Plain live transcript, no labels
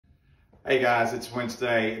Hey guys, it's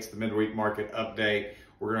Wednesday. It's the midweek market update.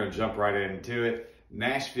 We're going to jump right into it.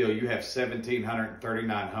 Nashville, you have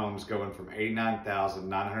 1,739 homes going from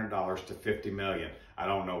 $89,900 to $50 million. I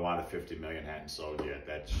don't know why the $50 million hadn't sold yet.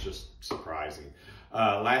 That's just surprising.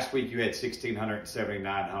 Last week, you had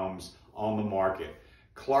 1,679 homes on the market.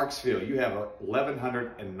 Clarksville, you have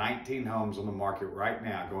 1,119 homes on the market right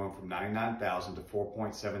now, going from $99,000 to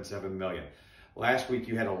 $4.77 million. Last week,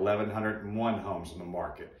 you had 1,101 homes on the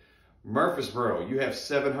market. Murfreesboro, you have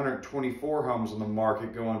 724 homes on the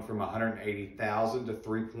market, going from $180,000 to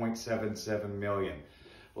 $3.77 million.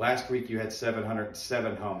 Last week, you had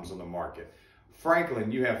 707 homes on the market.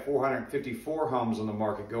 Franklin, you have 454 homes on the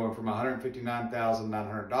market, going from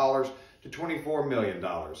 $159,900 to $24 million.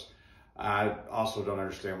 I also don't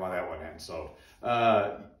understand why that one hadn't sold.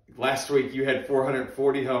 Last week, you had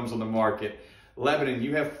 440 homes on the market. Lebanon,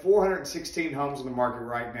 you have 416 homes on the market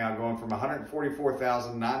right now, going from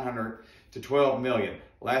 $144,900 to $12 million.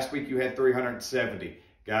 Last week, you had 370.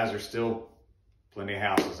 Guys, there's still plenty of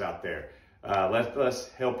houses out there. Let us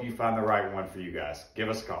help you find the right one for you guys. Give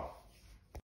us a call.